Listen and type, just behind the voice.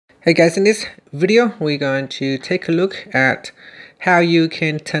Hey guys, in this video we're going to take a look at how you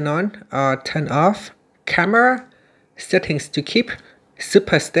can turn on or turn off camera settings to keep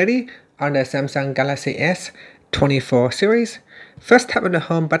super steady on the Samsung Galaxy S24 series. First, tap on the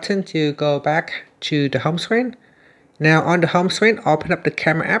home button to go back to the home screen. Now on the home screen, open up the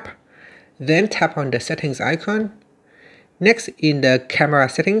camera app, then tap on the settings icon. Next, in the camera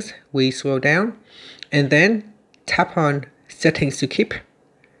settings, we scroll down and then tap on settings to keep.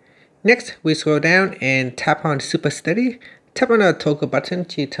 Next, we scroll down and tap on Super Steady. Tap on the toggle button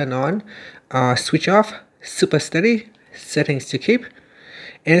to turn on or switch off Super Steady settings to keep.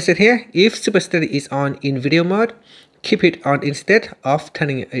 And it said here, if Super Steady is on in video mode, keep it on instead of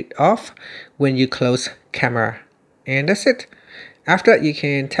turning it off when you close camera. And that's it. After that, you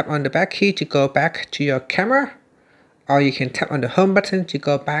can tap on the back key to go back to your camera, or you can tap on the home button to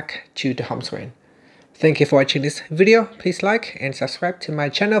go back to the home screen. Thank you for watching this video. Please like and subscribe to my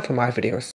channel for more videos.